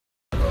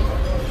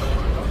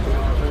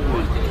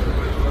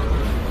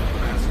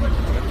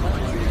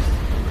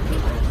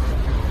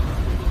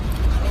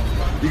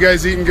You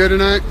guys eating good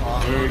tonight?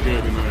 Very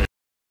good tonight.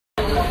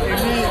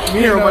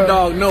 Me and my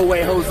dog, No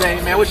Way Jose,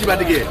 man. What you about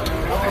to get? I'm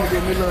gonna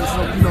get me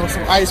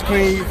some ice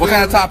cream. What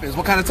kind of toppings?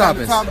 What kind of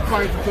toppings?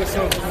 Probably put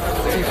some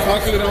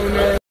chocolate on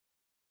there.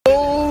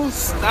 Oh,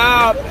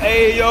 stop.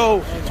 Hey, yo.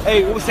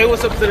 Hey, say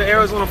what's up to the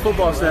Arizona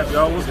football staff,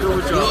 y'all. What's good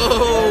with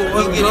y'all?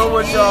 What's good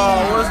with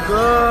y'all? What's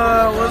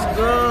good? What's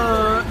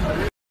good?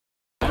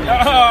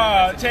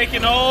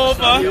 Taking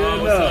over.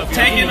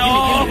 Taking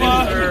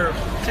over.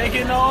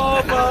 Taking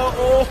over.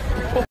 Oh.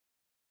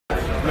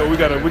 No, we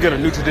got a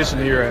new tradition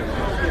here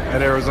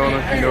at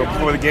Arizona. You know,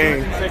 before the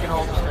game,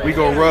 we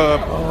go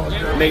rub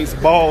Nate's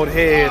bald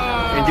head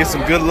and get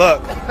some good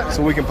luck,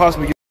 so we can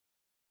possibly get.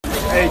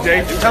 Hey,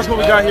 Jay, tell us what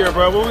we got here,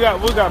 bro. What we got,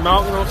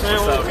 Malcolm? You know what I'm saying?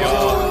 What's up,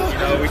 y'all? You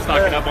know, we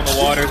stocking up on the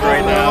waters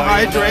right now.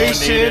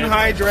 Hydration.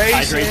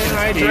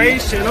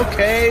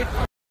 Okay.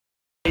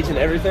 And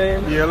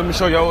everything. Yeah, let me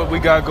show y'all what we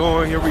got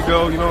going. Here we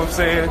go. You know what I'm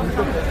saying?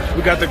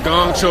 We got the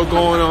gong show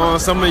going on.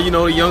 Some of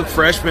the young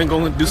freshmen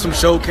going to do some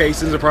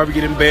showcases and probably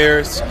get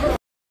embarrassed.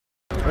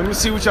 Let me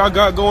see what y'all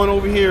got going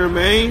over here,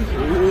 man.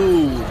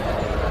 Ooh.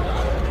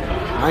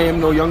 I am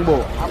no young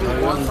boy.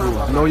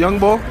 No young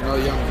boy?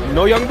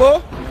 No young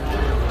boy?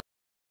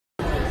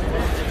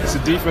 It's a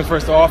defense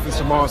versus the offense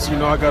tomorrow, so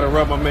I got to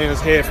rub my man's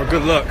head for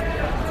good luck.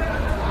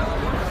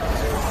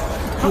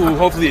 Ooh,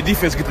 hopefully the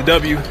defense get the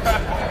W.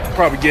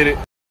 Probably get it.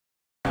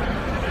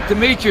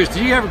 Demetrius,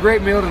 did you have a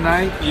great meal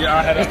tonight? Yeah,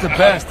 I had It's the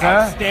best,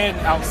 huh?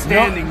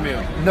 Outstanding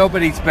meal.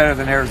 Nobody eats better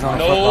than Arizona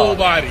football.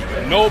 Nobody.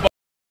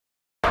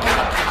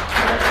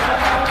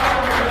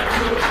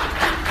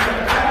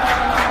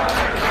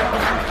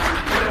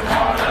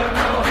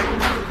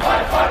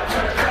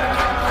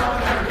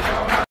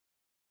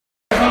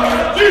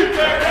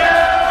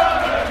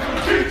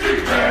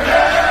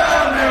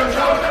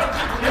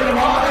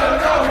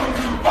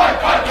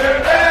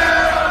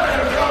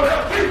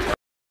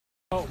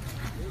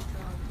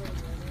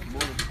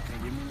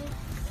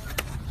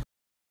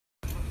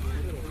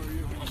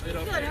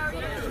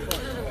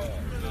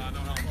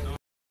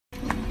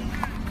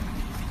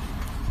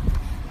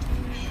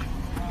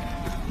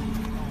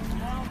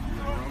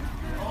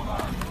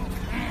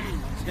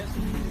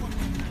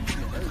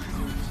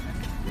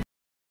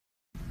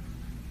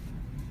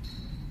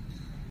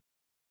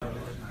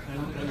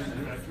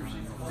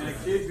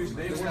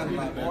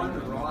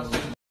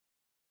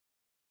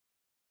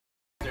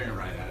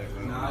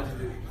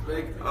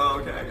 Oh,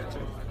 okay, I got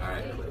you. All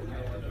right.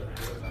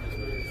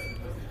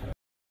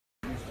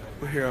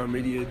 We're here on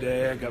Media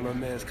Day. I got my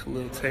man's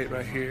Khalil Tate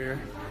right here.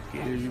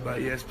 Getting interviewed by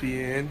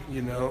ESPN.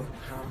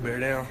 Bear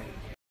down.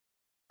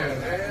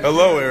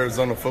 Hello,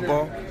 Arizona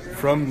football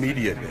from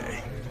Media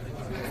Day.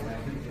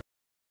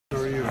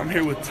 I'm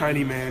here with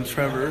Tiny Man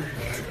Trevor.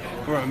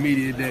 We're on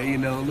Media Day.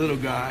 Little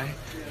guy.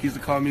 He used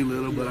to call me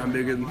little, but I'm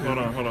bigger than him.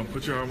 Hold on.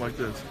 Put your arm like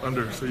this,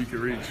 under, so you can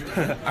reach.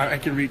 I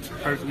can reach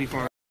perfectly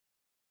fine.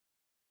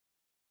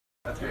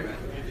 That's great, man.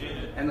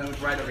 And then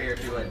right over here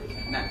if you would.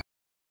 Next.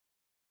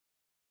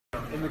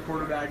 In the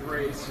quarterback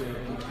race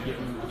and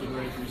getting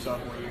ready for your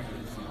sophomore year.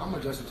 I'm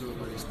adjusted to it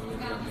pretty smooth.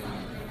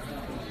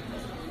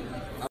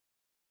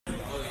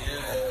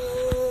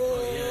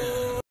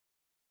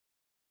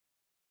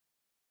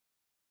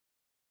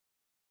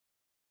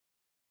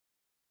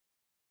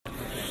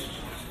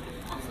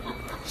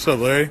 What's up,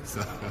 Larry?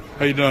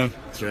 How you doing?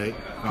 That's right.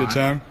 Good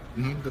time?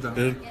 Mm-hmm. Good time.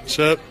 Good. What's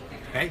up?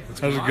 Hey,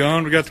 How's it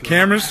going? We got the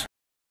cameras.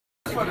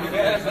 Finally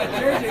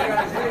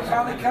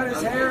cut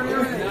his hair and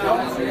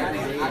everything.